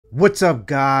What's up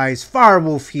guys,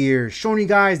 Firewolf here, showing you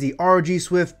guys the ROG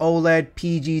Swift OLED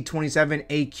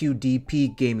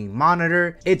PG27AQDP gaming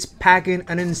monitor. It's packing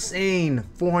an insane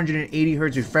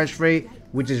 480Hz refresh rate,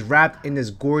 which is wrapped in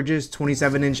this gorgeous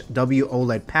 27-inch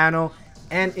W-OLED panel,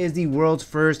 and is the world's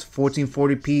first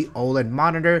 1440p OLED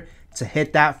monitor to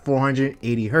hit that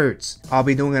 480Hz. I'll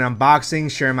be doing an unboxing,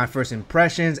 sharing my first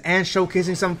impressions, and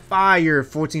showcasing some fire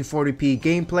 1440p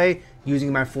gameplay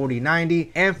using my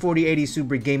 4090 and 4080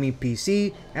 Super gaming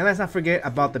PC, and let's not forget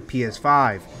about the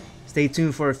PS5. Stay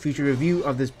tuned for a future review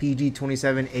of this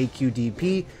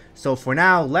PG27AQDP. So for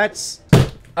now, let's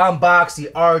unbox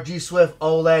the ROG Swift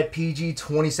OLED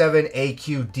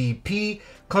PG27AQDP.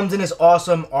 Comes in this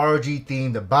awesome ROG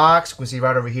themed box. You can see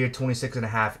right over here,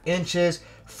 26.5 inches,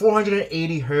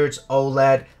 480Hz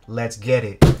OLED. Let's get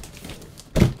it.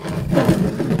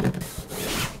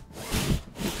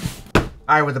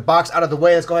 Alright, with the box out of the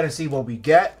way, let's go ahead and see what we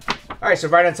get. Alright, so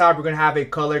right on top, we're going to have a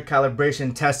color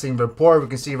calibration testing report. We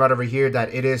can see right over here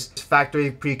that it is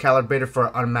factory pre-calibrated for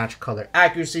unmatched color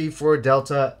accuracy for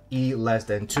delta E less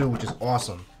than 2, which is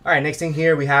awesome. Alright, next thing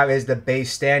here we have is the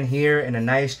base stand here in a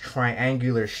nice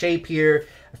triangular shape here.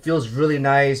 It feels really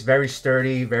nice, very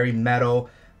sturdy, very metal.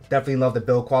 Definitely love the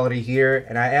build quality here,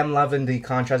 and I am loving the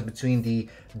contrast between the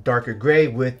darker gray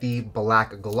with the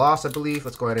black gloss, I believe.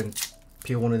 Let's go ahead and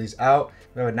peel one of these out.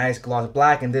 We have a nice gloss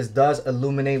black, and this does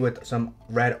illuminate with some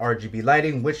red RGB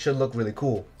lighting, which should look really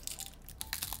cool.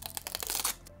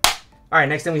 Alright,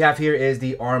 next thing we have here is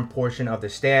the arm portion of the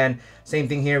stand. Same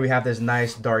thing here, we have this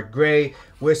nice dark gray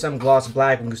with some gloss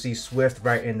black. We can see Swift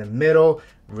right in the middle,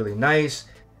 really nice.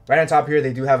 Right on top here,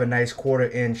 they do have a nice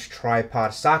 1/4-inch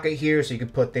tripod socket here, so you can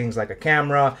put things like a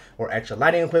camera or extra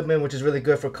lighting equipment, which is really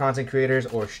good for content creators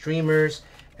or streamers.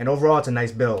 And overall, it's a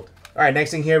nice build. Alright,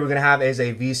 next thing here we're going to have is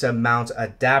a VESA mount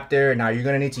adapter. Now you're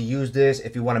going to need to use this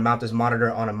if you want to mount this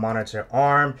monitor on a monitor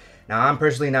arm. Now I'm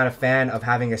personally not a fan of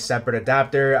having a separate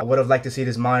adapter. I would have liked to see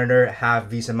this monitor have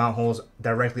VESA mount holes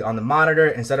directly on the monitor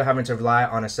instead of having to rely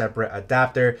on a separate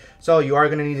adapter. So you are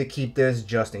going to need to keep this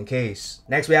just in case.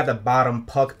 Next we have the bottom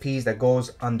puck piece that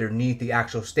goes underneath the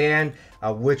actual stand,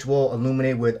 which will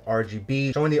illuminate with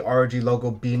RGB, showing the ROG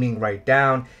logo beaming right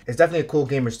down. It's definitely a cool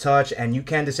gamer's touch, and you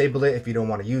can disable it if you don't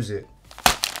want to use it.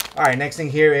 Alright, next thing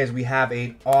here is we have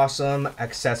an awesome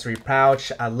accessory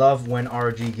pouch. I love when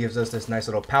ROG gives us this nice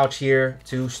little pouch here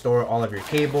to store all of your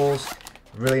cables.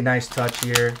 Really nice touch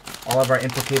here. All of our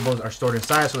input cables are stored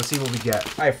inside, so let's see what we get.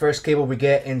 Alright, first cable we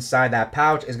get inside that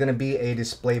pouch is going to be a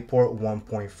DisplayPort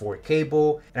 1.4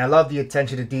 cable. And I love the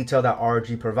attention to detail that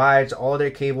ROG provides. All of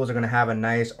their cables are going to have a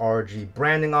nice ROG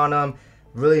branding on them.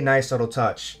 Really nice subtle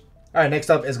touch. Alright, next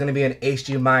up is going to be an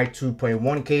HDMI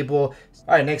 2.1 cable.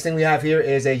 Alright, next thing we have here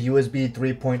is a USB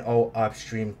 3.0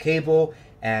 upstream cable,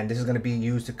 and this is going to be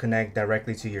used to connect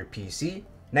directly to your PC.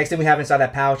 Next thing we have inside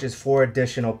that pouch is 4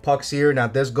 additional pucks here. Now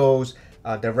this goes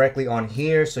directly on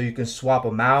here, so you can swap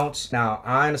them out. Now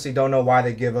I honestly don't know why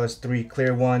they give us 3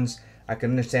 clear ones. I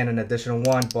can understand an additional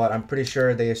one, but I'm pretty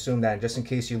sure they assume that just in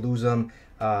case you lose them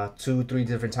 2-3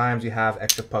 different times, you have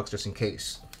extra pucks just in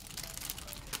case.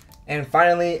 And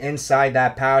finally, inside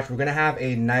that pouch, we're going to have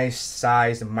a nice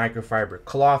sized microfiber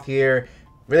cloth here.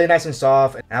 Really nice and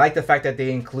soft. And I like the fact that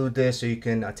they include this so you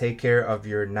can take care of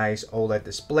your nice OLED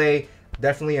display.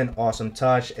 Definitely an awesome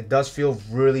touch. It does feel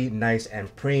really nice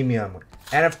and premium.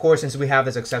 And of course, since we have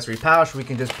this accessory pouch, we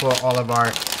can just put all of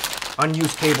our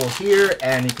unused cables here,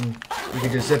 and you can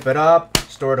just zip it up,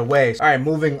 store it away. All right,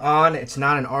 moving on. It's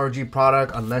not an ROG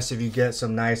product unless if you get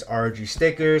some nice ROG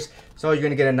stickers. So you're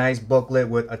gonna get a nice booklet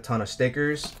with a ton of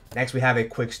stickers. Next, we have a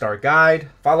quick start guide,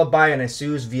 followed by an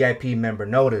ASUS VIP member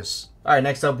notice. All right,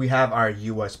 next up we have our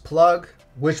US plug,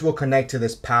 which will connect to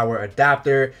this power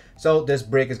adapter. So this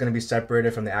brick is gonna be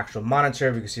separated from the actual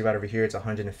monitor. We can see right over here, it's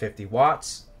 150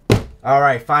 watts. All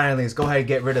right, finally, let's go ahead and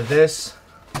get rid of this.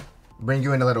 Bring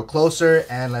you in a little closer,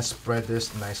 and let's spread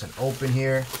this nice and open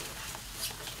here.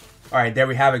 Alright, there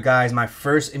we have it guys. My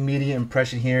first immediate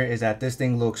impression here is that this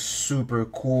thing looks super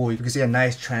cool. You can see a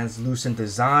nice translucent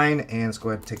design, and let's go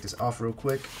ahead and take this off real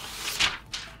quick.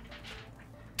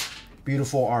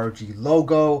 Beautiful ROG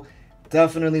logo.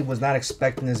 Definitely was not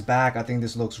expecting this back. I think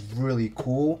this looks really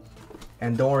cool.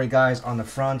 And don't worry guys, on the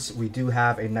front we do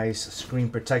have a nice screen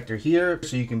protector here,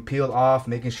 so you can peel off,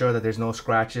 making sure that there's no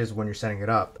scratches when you're setting it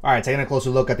up. Alright, taking a closer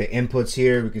look at the inputs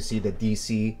here, we can see the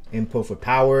DC input for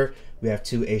power. We have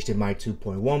 2 HDMI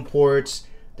 2.1 ports,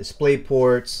 display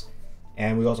ports,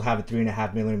 and we also have a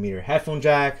 3.5mm headphone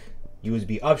jack,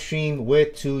 USB upstream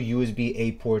with 2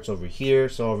 USB-A ports over here.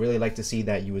 So I really like to see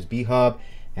that USB hub.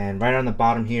 And right on the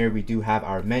bottom here, we do have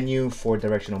our menu, 4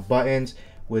 directional buttons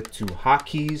with 2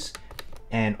 hotkeys.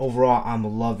 And overall,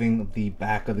 I'm loving the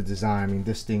back of the design. I mean,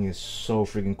 this thing is so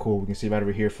freaking cool. We can see right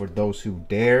over here for those who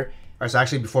dare. All right, so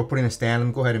actually before putting the stand, let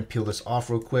me go ahead and peel this off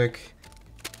real quick.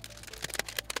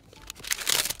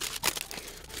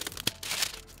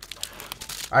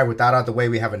 All right, with that out the way,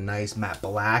 we have a nice matte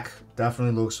black.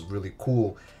 Definitely looks really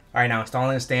cool. All right, now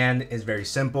installing the stand is very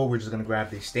simple. We're just gonna grab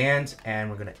the stand and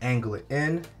we're gonna angle it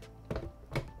in.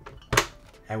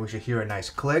 And we should hear a nice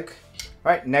click.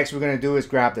 All right, next we're gonna do is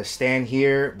grab the stand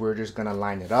here. We're just gonna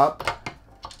line it up.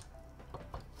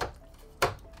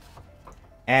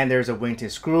 And there's a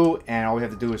wingtip screw, and all we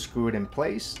have to do is screw it in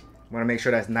place. We wanna make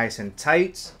sure that's nice and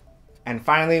tight. And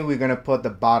finally, we're gonna put the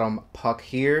bottom puck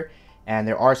here. And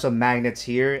there are some magnets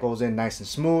here. It goes in nice and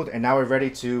smooth. And now we're ready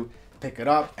to pick it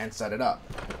up and set it up.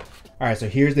 All right, so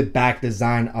here's the back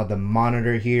design of the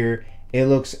monitor here. It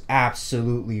looks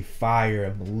absolutely fire.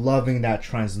 I'm loving that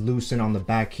translucent on the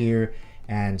back here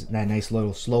and that nice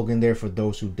little slogan there for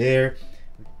those who dare.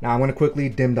 Now I'm gonna quickly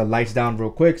dim the lights down real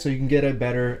quick so you can get a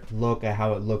better look at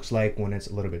how it looks like when it's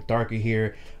a little bit darker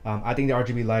here. I think the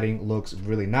RGB lighting looks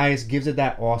really nice, gives it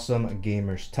that awesome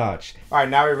gamer's touch. All right,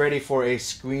 now we're ready for a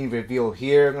screen reveal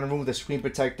here. I'm gonna remove the screen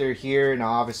protector here.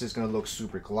 Now obviously it's gonna look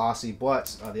super glossy,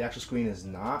 but the actual screen is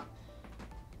not.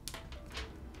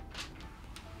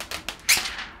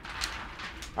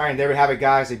 All right, there we have it,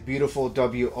 guys. A beautiful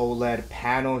W-OLED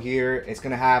panel here. It's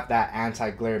gonna have that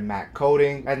anti-glare matte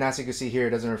coating, and as you can see here, it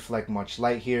doesn't reflect much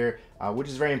light here, which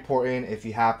is very important if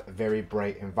you have very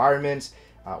bright environments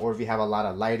or if you have a lot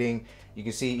of lighting. You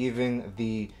can see even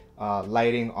the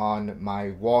lighting on my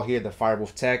wall here, the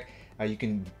Firewolf Tech. You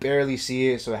can barely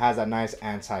see it, so it has that nice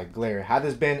anti-glare. Had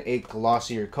this been a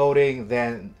glossier coating,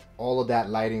 then all of that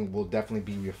lighting will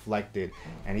definitely be reflected.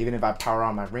 And even if I power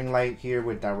on my ring light here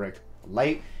with direct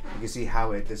light, you can see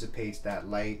how it dissipates that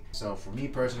light. So for me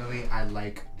personally, I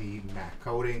like the matte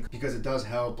coating because it does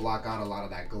help block out a lot of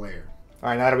that glare. All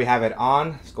right, now that we have it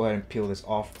on, let's go ahead and peel this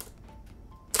off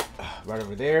right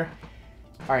over there.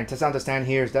 All right, test out the stand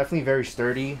here. It's definitely very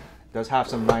sturdy. It does have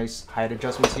some nice height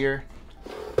adjustments here.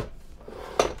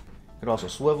 It also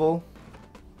swivel.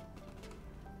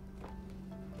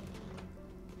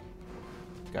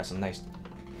 Got some nice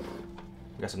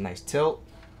tilt.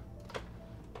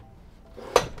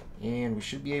 And we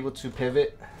should be able to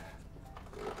pivot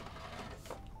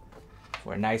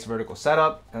for a nice vertical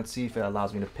setup. Let's see if it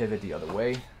allows me to pivot the other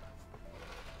way.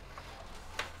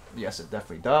 Yes, it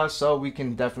definitely does. So we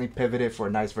can definitely pivot it for a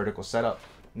nice vertical setup.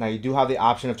 Now you do have the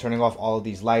option of turning off all of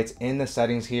these lights in the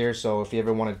settings here. So if you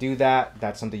ever want to do that,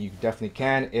 that's something you definitely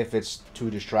can if it's too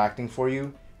distracting for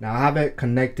you. Now I have it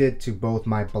connected to both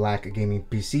my black gaming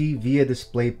PC via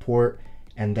DisplayPort,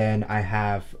 and then I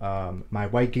have my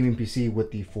white gaming PC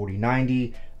with the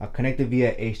 4090 connected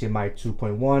via HDMI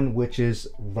 2.1, which is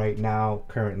right now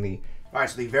currently. All right,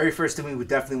 so the very first thing we would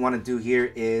definitely want to do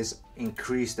here is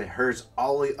increase the hertz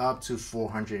all the way up to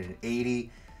 480.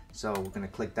 So we're gonna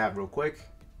click that real quick.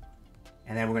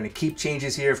 And then we're gonna keep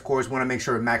changes here. Of course, we wanna make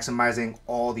sure we're maximizing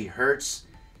all the hertz.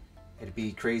 It'd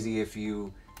be crazy if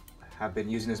you have been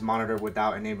using this monitor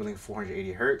without enabling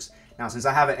 480 hertz. Now, since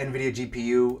I have an NVIDIA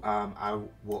GPU, I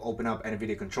will open up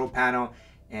NVIDIA control panel,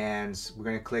 and we're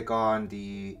gonna click on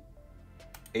the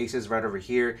ASUS right over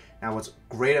here. Now, what's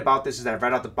great about this is that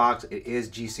right out the box, it is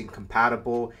G-Sync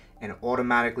compatible and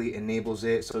automatically enables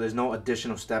it. So there's no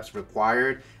additional steps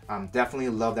required. Definitely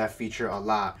love that feature a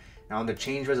lot. Now, on the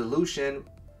change resolution,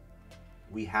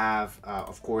 we have,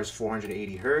 of course,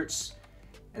 480 hertz.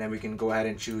 And then we can go ahead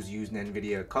and choose use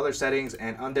NVIDIA color settings.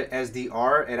 And under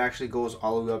SDR, it actually goes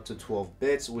all the way up to 12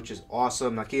 bits, which is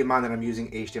awesome. Now keep in mind that I'm using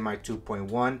HDMI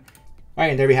 2.1. All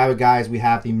right, and there we have it, guys. We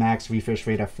have the max refresh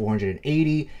rate at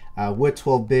 480 with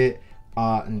 12-bit.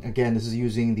 And again, this is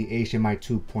using the HDMI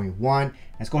 2.1.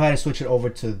 Let's go ahead and switch it over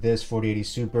to this 4080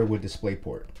 Super with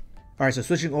DisplayPort. All right, so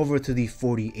switching over to the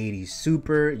 4080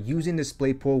 Super, using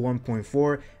DisplayPort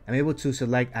 1.4, I'm able to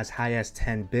select as high as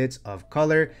 10 bits of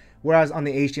color. Whereas on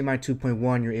the HDMI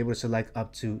 2.1, you're able to select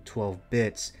up to 12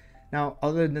 bits. Now,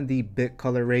 other than the bit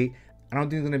color rate, I don't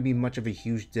think there's going to be much of a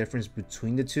huge difference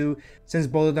between the two, since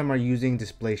both of them are using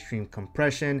display stream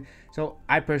compression. So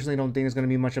I personally don't think there's going to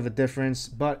be much of a difference,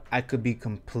 but I could be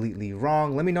completely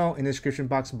wrong. Let me know in the description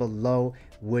box below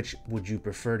which would you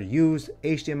prefer to use,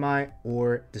 HDMI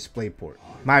or DisplayPort.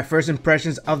 My first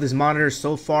impressions of this monitor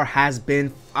so far has been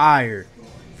fire.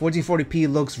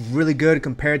 1440p looks really good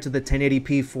compared to the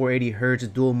 1080p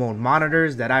 480Hz dual mode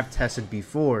monitors that I've tested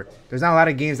before. There's not a lot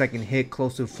of games that can hit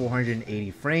close to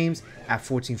 480 frames at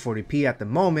 1440p at the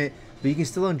moment, but you can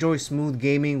still enjoy smooth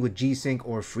gaming with G-Sync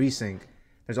or FreeSync.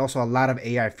 There's also a lot of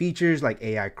AI features like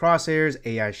AI crosshairs,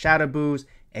 AI shadow boost,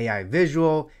 AI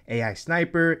visual, AI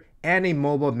sniper, and a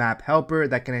mobile map helper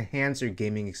that can enhance your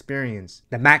gaming experience.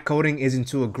 The matte coating isn't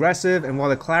too aggressive, and while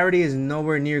the clarity is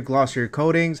nowhere near glossier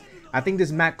coatings, I think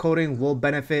this matte coating will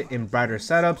benefit in brighter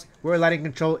setups where lighting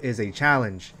control is a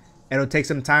challenge. It'll take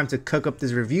some time to cook up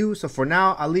this review, so for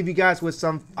now, I'll leave you guys with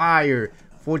some fire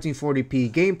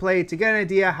 1440p gameplay to get an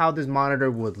idea how this monitor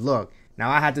would look.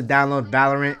 Now I had to download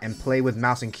Valorant and play with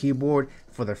mouse and keyboard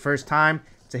for the first time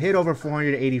to hit over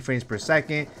 480 frames per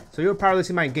second, so you'll probably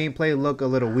see my gameplay look a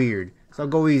little weird, so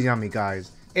go easy on me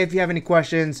guys. If you have any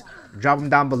questions, drop them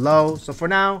down below, so for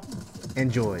now,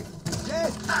 enjoy.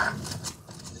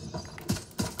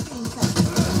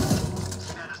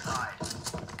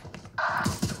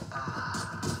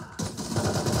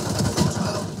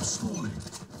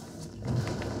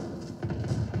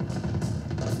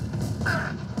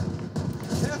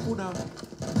 Careful now.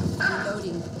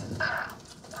 Reloading.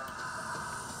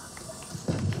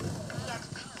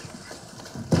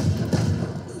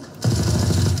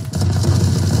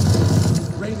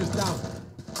 Rain is down.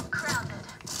 Grounded.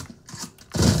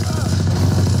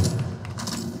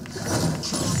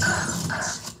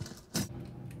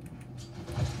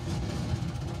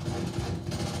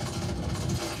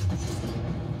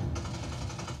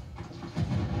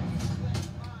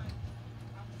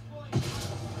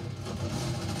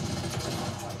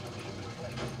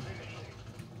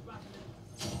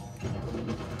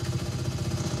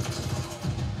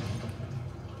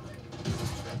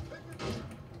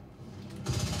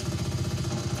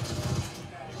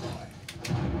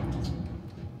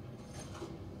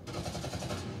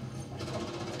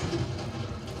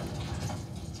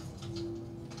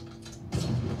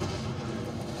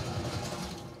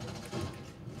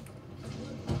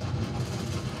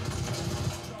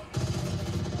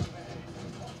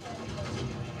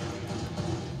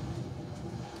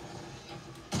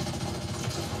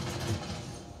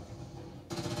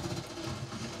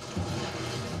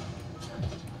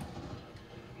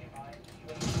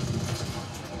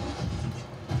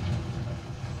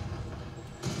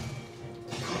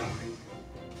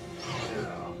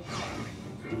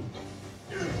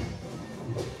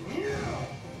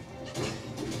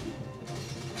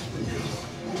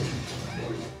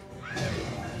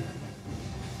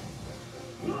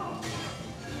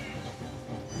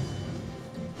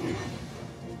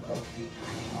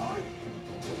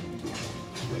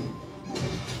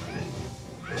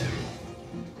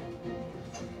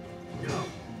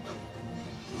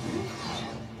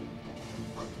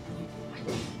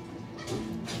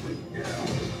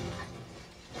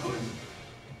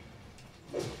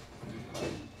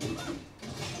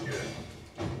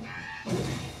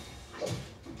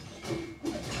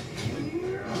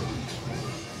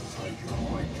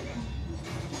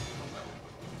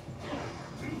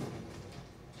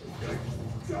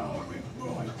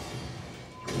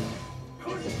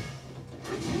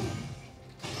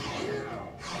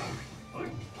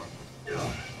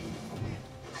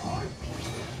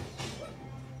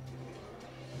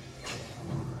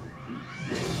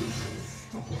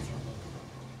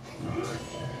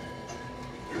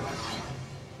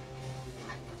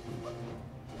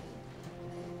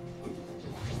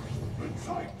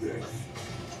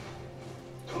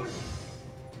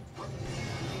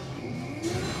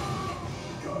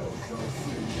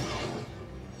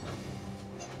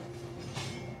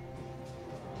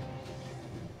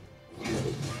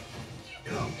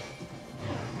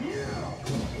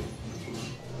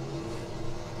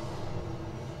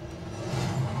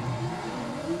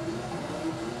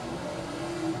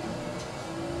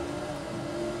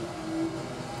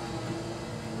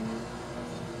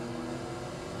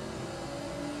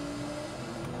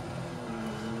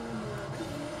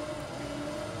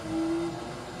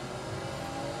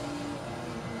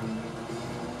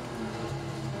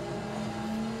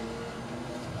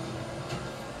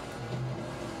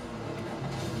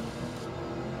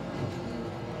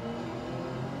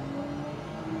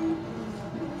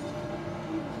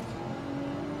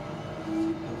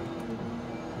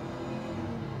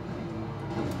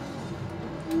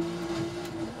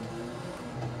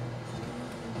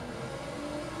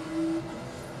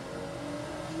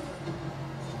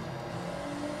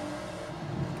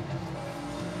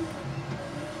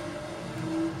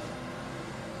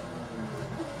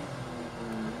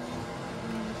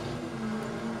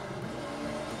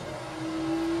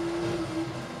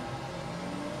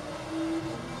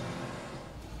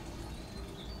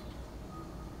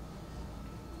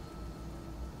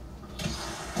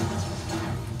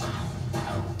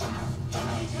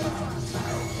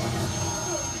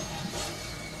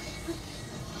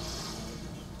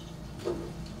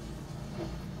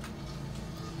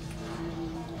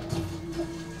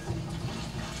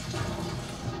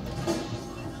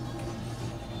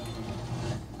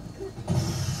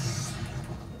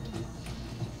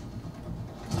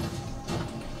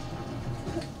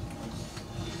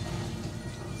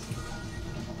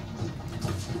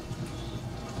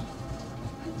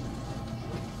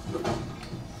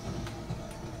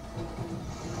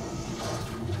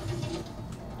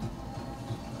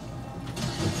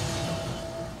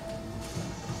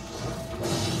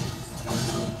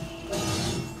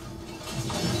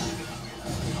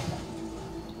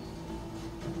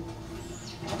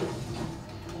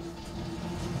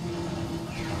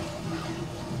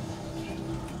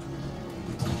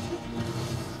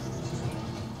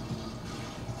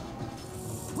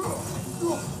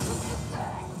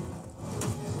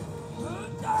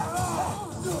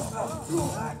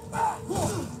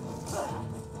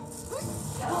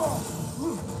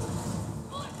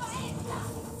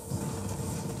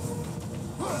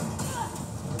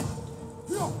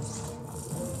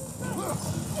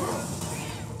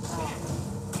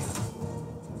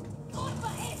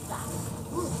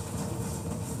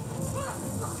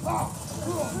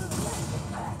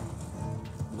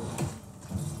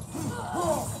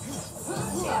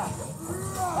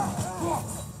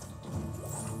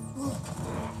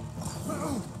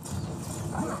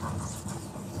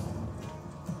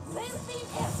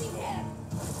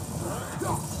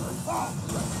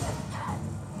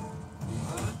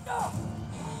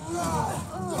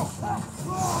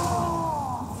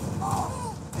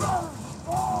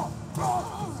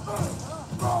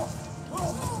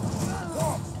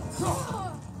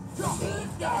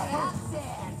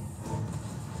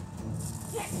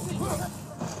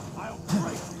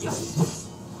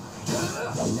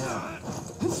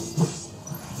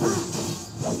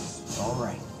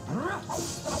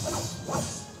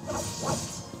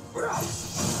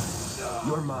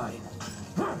 You're mine.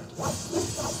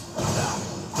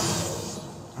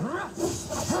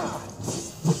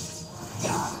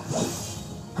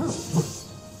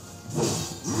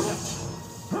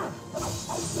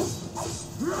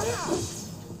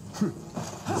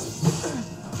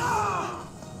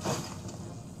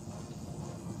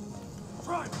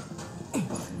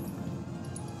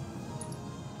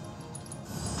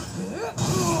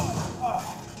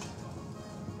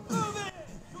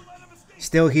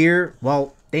 Still here?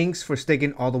 Well, thanks for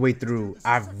sticking all the way through.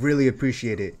 I really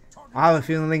appreciate it. I'll have a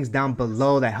few links down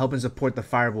below that help and support the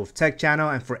Firewolf Tech channel,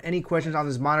 and for any questions on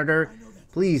this monitor,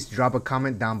 please drop a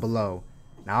comment down below.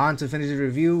 Now on to finish the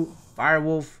review.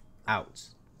 Firewolf out.